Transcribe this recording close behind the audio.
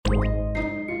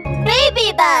ビ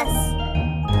ーバス。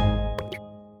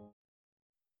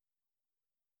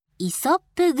イソッ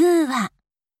プ寓話。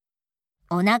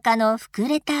お腹の膨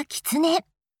れたキツネ。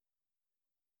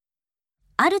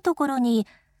あるところに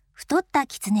太った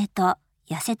キツネと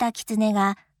痩せたキツネ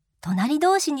が隣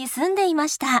同士に住んでいま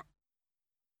した。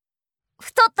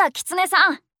太ったキツネさ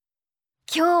ん、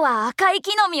今日は赤い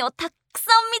木の実をたく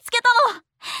さん見つけたの。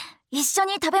一緒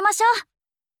に食べましょ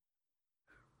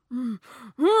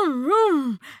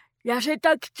う。痩せ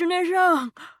たキツネさ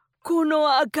ん、こ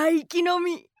の赤い木の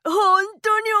実、本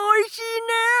当に美味しい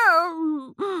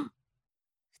ね。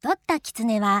太ったキツ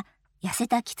ネは痩せ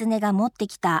たキツネが持って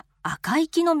きた赤い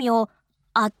木の実を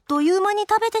あっという間に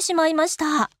食べてしまいまし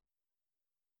た。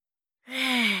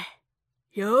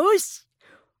よし、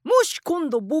もし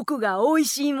今度僕が美味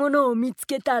しいものを見つ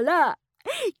けたら、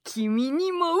君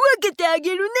にも分けてあ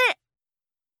げるね。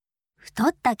太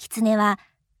ったキツネは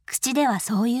口では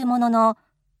そういうものの、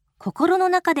心の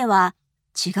中では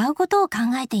違うことを考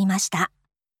えていました。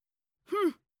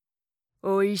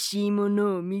美味しいも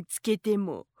のを見つけて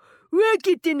も分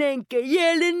けてなんか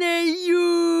やらない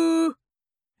よ。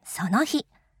その日、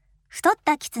太っ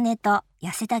たキツネと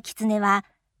痩せたキツネは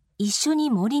一緒に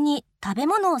森に食べ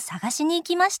物を探しに行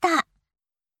きました。太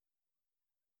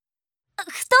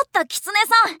ったキツネ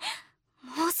さ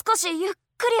ん、もう少しゆっ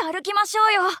くり歩きましょ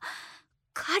うよ。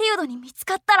狩人に見つ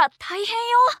かったら大変よ。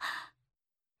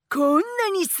こんな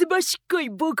にすばしっこい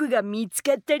僕が見つ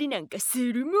かったりなんかす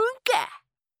るもんか。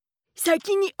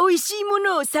先に美味しいも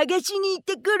のを探しに行っ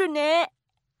てくるね。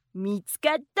見つ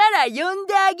かったら呼ん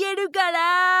であげるか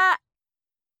ら。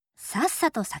さっ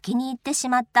さと先に行ってし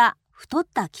まった太っ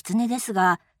たキツネです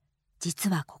が、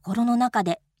実は心の中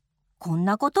でこん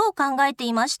なことを考えて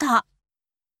いました。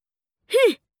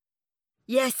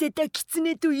痩せたキツ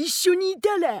ネと一緒にい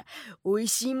たら、美味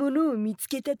しいものを見つ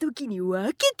けた時に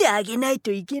分けてあげない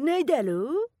といけないだろ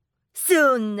う。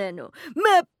そんなの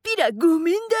まっぴらご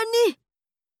めんだね。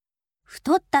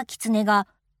太ったキツネが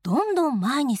どんどん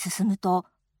前に進むと、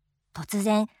突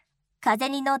然風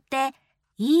に乗って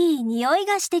いい匂い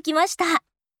がしてきました。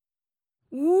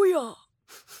おや、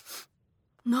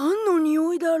何の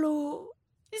匂いだろ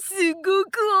う。すごく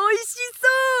美味し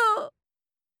そう。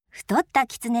太った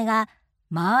キツネが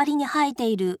周りに生えて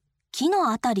いる木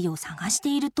のあたりを探し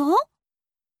ていると、あっ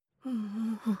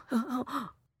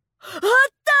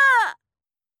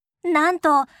た！なん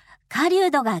と狩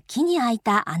人が木に開い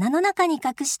た穴の中に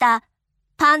隠した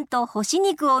パンと干し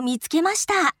肉を見つけまし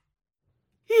た。やった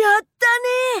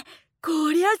ね！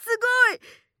こりゃすごい！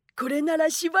これなら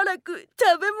しばらく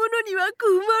食べ物には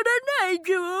困らないぞ。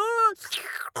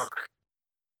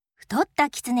太った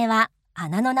キツネは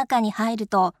穴の中に入る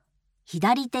と、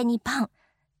左手にパン、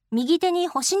右手に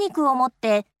干し肉を持っ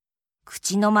て、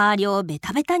口の周りをベ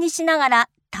タベタにしながら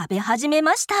食べ始め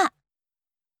ました。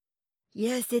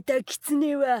痩せたキツ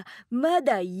ネはま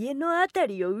だ家のあた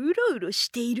りをうろうろ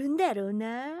しているんだろう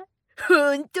な。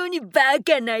本当にバ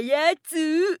カなや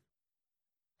つ。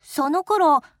その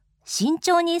頃、慎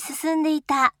重に進んでい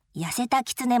た痩せた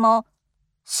キツネも、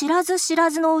知らず知ら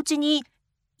ずのうちに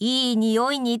いい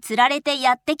匂いにつられて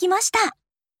やってきました。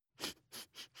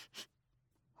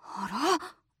あ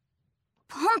ら、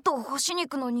パンと干し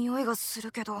肉の匂いがす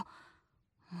るけど、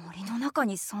森の中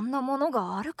にそんなもの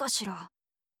があるかしら。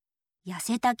痩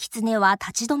せたキツネは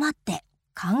立ち止まって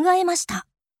考えました。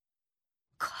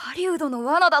狩人の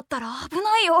罠だったら危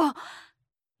ないよ。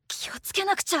気をつけ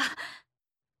なくちゃ。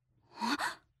あ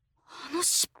の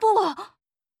尻尾は。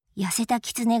痩せた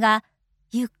キツネが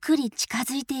ゆっくり近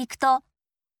づいていくと、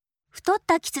太っ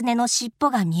たキツネの尻尾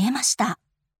が見えました。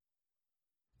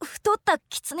太った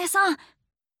キツネさん、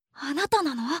あなた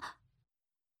なの？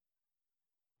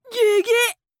ゲ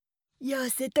ゲ！痩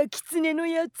せたキツネの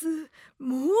やつ、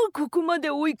もうここまで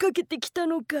追いかけてきた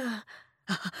のか。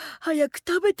早く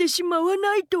食べてしまわ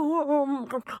ないと。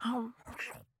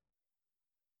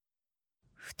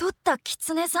太ったキ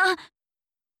ツネさん、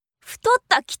太っ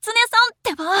たキツネさんっ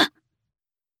てば。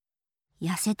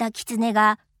痩せたキツネ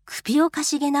が首をか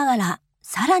しげながら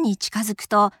さらに近づく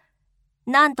と、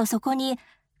なんとそこに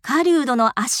狩人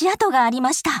の足跡があり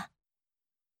ました。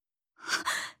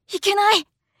いけない！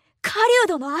狩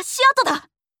人の足跡だ！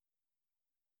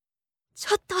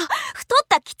ちょっと、太っ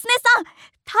たキツネさん、食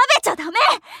べちゃダメ！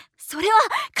それは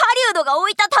狩人が置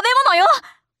いた食べ物よ！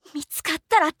見つかっ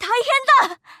たら大変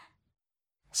だ！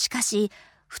しかし、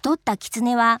太ったキツ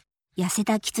ネは痩せ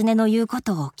たキツネの言うこ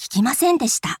とを聞きませんで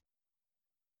した。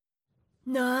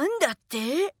なんだっ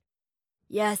て？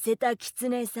痩せたキツ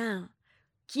ネさん、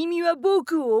君は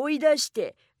僕を追い出し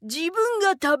て自分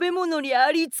が食べ物に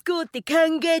ありつこうって考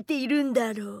えているん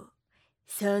だろう。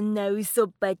そんな嘘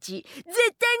っぱち絶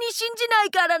対に信じな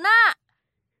いからな。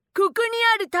ここに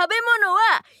ある食べ物は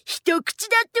一口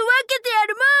だって分けてや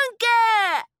る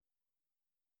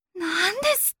もんか。なんで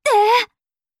すって？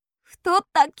太っ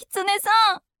たキツネさ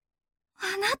ん、あ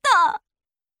なた。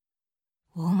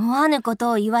思わぬこ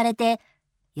とを言われて、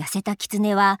痩せたキツ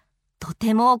ネはと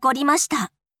ても怒りまし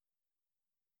た。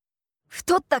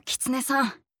太ったキツネさ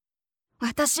ん、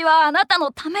私はあなた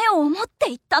のためを思って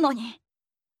言ったのに。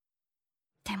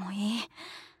でもいい。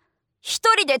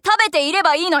一人で食べていれ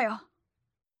ばいいのよ。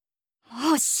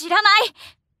もう知らない。へへ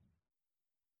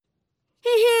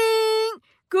ーん、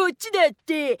こっちだっ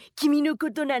て君のこ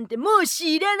となんてもう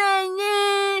知らない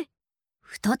ね。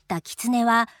太ったキツネ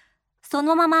はそ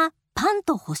のままパン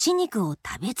と干し肉を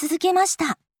食べ続けまし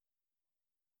た。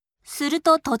する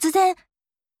と突然、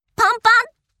パンパン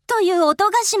という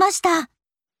音がしました。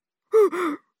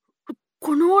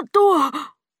この音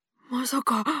はまさ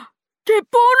か鉄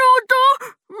砲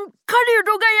の音？狩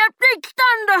人がやってきた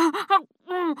んだ。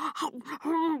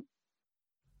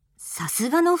さす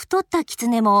がの太ったキツ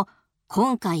ネも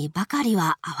今回ばかり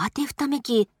は慌てふため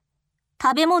き、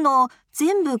食べ物を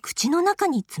全部口の中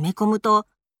に詰め込むと、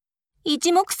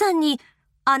一目散に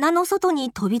穴の外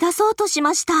に飛び出そうとし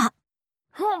ました。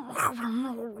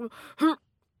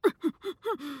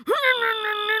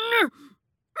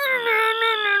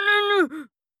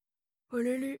あ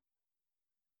れれ、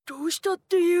どうしたっ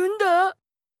て言うんだ？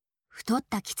太っ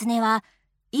たキツネは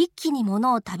一気に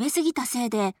物を食べ過ぎたせい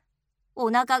で、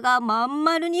お腹がまん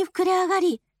丸に膨れ上が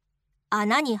り、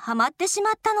穴にはまってし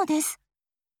まったのです。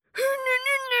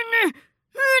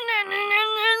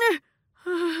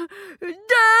出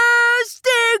して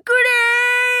く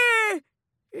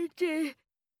れ。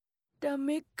ダ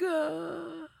メか。お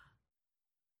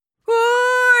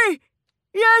ーい、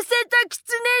痩せたキ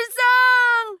ツネ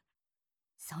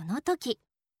その時、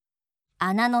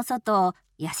穴の外を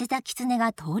痩せたキツネ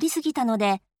が通り過ぎたの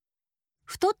で、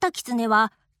太ったキツネ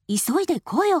は急いで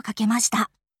声をかけました。さん。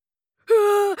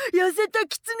痩せた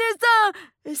キツネ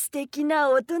さん、素敵な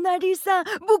お隣さん、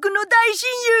僕の大親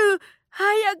友、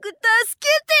早く助け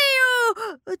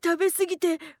てよ。食べ過ぎ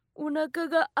てお腹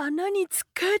が穴につっ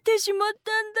かえてしまっ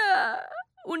たんだ。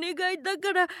お願いだ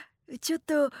からちょっ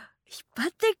と引っ張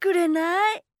ってくれ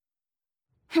ない？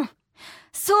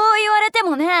そう言われて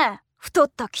もね、太っ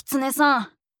たキツネさん。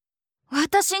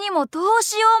私にもどう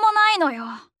しようもないのよ。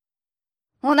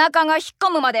お腹が引っ込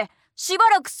むまでしば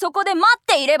らくそこで待っ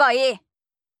ていればいい。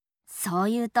そ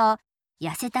う言うと、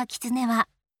痩せたキツネは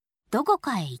どこ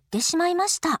かへ行ってしまいま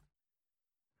した。待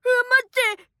って、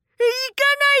行かな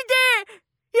いで。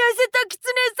痩せたキ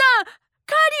ツネさん、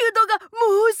狩人がも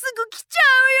うすぐ来ちゃ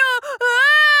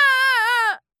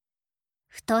うよ。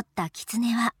太ったキツ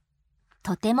ネは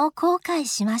とても後悔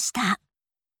しました。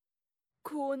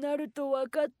こうなると分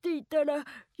かっていたら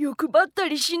欲張った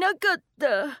りしなかっ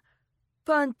た。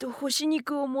パンと干し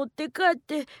肉を持って帰っ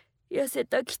て痩せ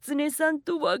たキツネさん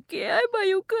と分け合えば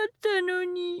よかったの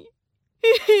に。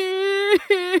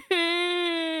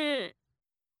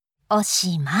お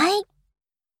しまい。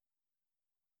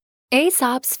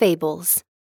Aesop's Fables.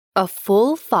 A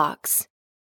Full Fox.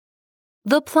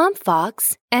 The plump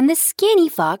fox and the skinny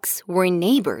fox were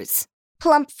neighbors.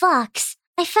 Plump Fox,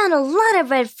 I found a lot of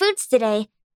red fruits today.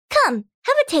 Come,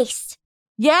 have a taste.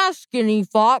 Yeah, Skinny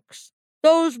Fox.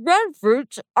 Those red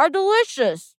fruits are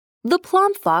delicious. The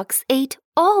plump fox ate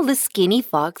all the skinny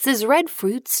fox's red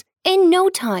fruits in no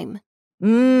time.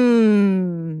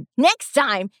 Next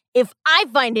time, if I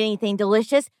find anything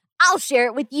delicious, I'll share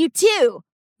it with you too.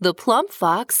 The plump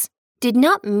fox did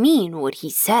not mean what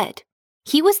he said.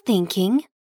 He was thinking,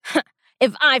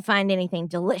 If I find anything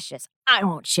delicious, I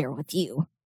won't share with you.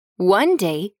 One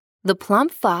day, the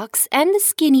plump fox and the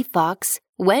skinny fox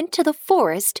went to the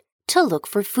forest to look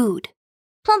for food.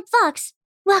 Plump Fox,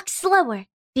 walk slower.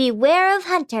 Beware of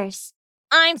hunters.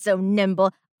 I'm so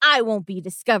nimble, I won't be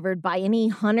discovered by any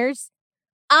hunters.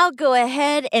 I'll go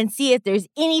ahead and see if there's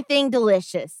anything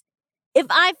delicious. If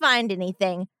I find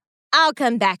anything, I'll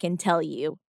come back and tell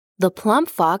you. The plump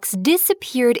fox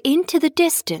disappeared into the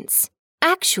distance.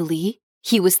 Actually,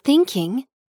 he was thinking,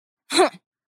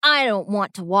 I don't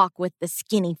want to walk with the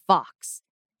skinny fox.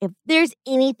 If there's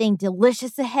anything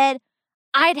delicious ahead,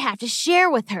 I'd have to share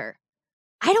with her.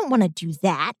 I don't want to do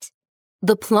that.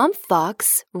 The plump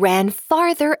fox ran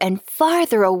farther and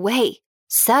farther away.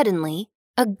 Suddenly,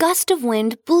 a gust of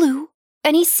wind blew,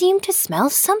 and he seemed to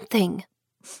smell something.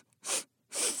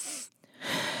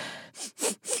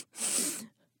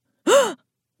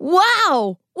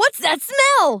 Wow! What's that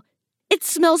smell? It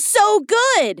smells so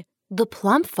good! The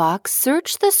plump fox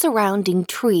searched the surrounding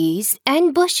trees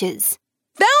and bushes.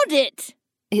 Found it!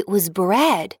 It was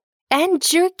bread and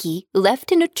jerky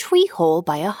left in a tree hole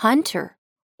by a hunter.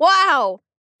 Wow,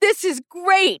 this is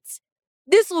great.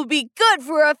 This will be good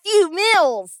for a few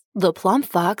meals. The plump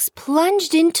fox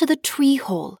plunged into the tree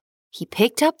hole. He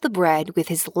picked up the bread with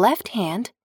his left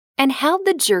hand and held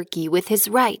the jerky with his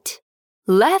right.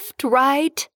 Left,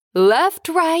 right, left,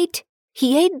 right.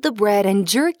 He ate the bread and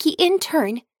jerky in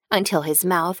turn until his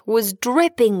mouth was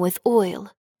dripping with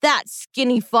oil. That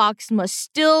skinny fox must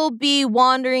still be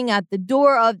wandering at the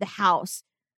door of the house.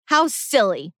 How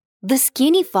silly. The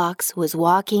skinny fox was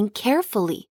walking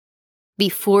carefully.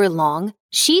 Before long,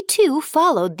 she too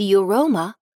followed the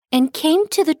aroma and came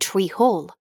to the tree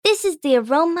hole. This is the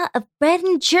aroma of bread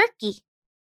and jerky.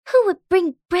 Who would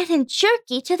bring bread and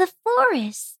jerky to the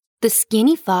forest? The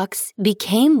skinny fox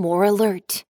became more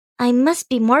alert. I must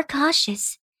be more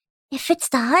cautious. If it's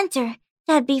the hunter,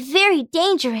 that'd be very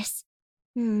dangerous.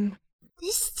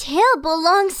 This tail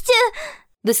belongs to...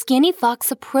 The skinny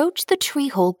fox approached the tree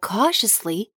hole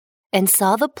cautiously and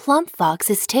saw the plump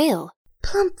fox's tail.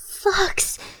 Plump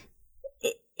fox,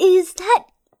 is that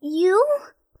you?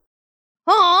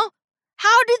 Huh?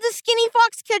 How did the skinny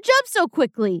fox catch up so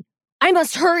quickly? I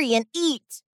must hurry and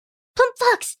eat. Plump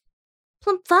fox!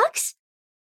 Plump fox?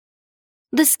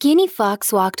 The skinny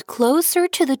fox walked closer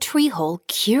to the tree hole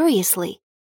curiously.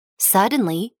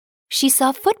 Suddenly, she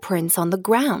saw footprints on the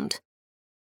ground.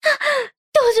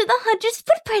 Those are the hunter's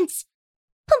footprints!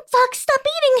 Plump fox, stop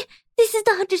eating! This is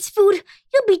the hunter's food.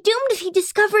 You'll be doomed if he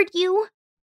discovered you.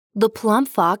 The plump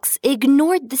fox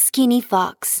ignored the skinny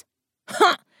fox.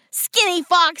 Huh! Skinny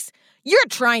fox, you're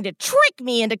trying to trick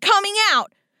me into coming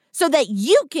out so that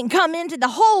you can come into the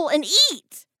hole and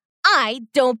eat. I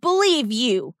don't believe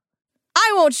you.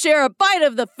 I won't share a bite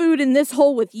of the food in this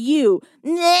hole with you.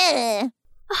 Nah.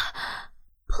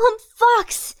 Plump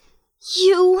fox,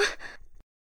 you...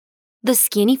 The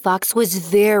skinny fox was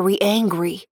very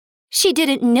angry. She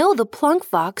didn't know the plump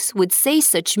fox would say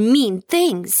such mean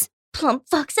things. Plump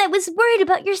fox, I was worried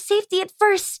about your safety at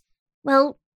first.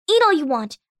 Well, eat all you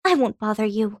want. I won't bother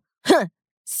you.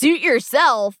 Suit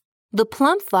yourself. The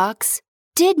plump fox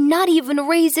did not even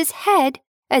raise his head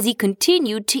as he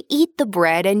continued to eat the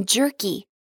bread and jerky.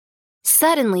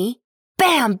 Suddenly,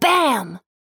 bam, bam!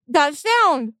 That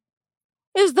sound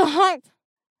is the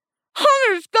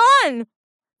hunter's gun.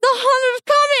 The hunter's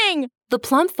coming! The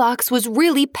plump fox was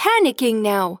really panicking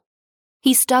now.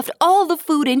 He stuffed all the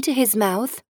food into his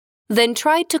mouth, then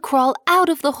tried to crawl out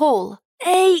of the hole.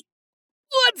 Hey,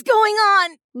 what's going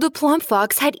on? The plump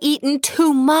fox had eaten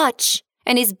too much,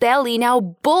 and his belly now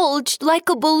bulged like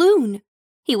a balloon.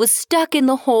 He was stuck in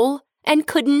the hole and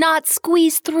could not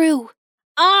squeeze through.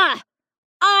 I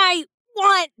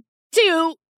want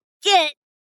to get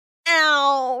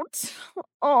out.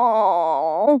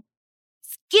 Oh.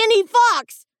 Skinny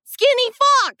fox! Skinny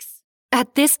fox!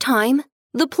 At this time,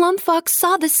 the plump fox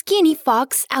saw the skinny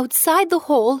fox outside the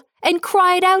hole and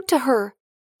cried out to her.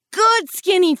 Good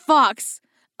skinny fox!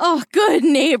 Oh, good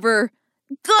neighbor!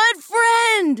 Good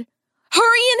friend!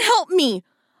 Hurry and help me!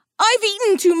 I've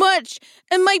eaten too much,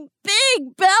 and my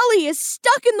big belly is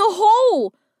stuck in the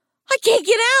hole. I can't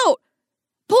get out.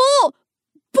 Pull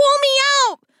me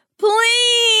out,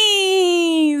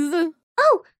 please.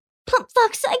 Oh, Plump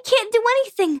fox, I can't do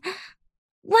anything.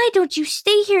 Why don't you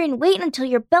stay here and wait until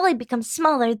your belly becomes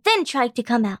smaller, then try to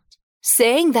come out?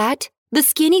 Saying that, the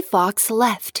skinny fox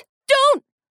left. Don't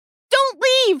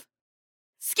leave.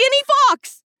 Skinny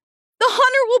fox, the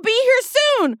hunter will be here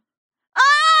soon.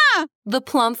 Ah! The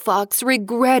plump fox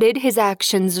regretted his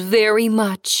actions very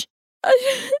much. I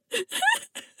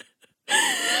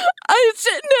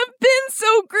shouldn't have been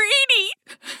so greedy.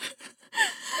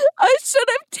 I should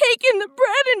have taken the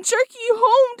bread and jerky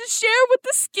home to share with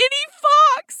the skinny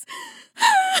fox.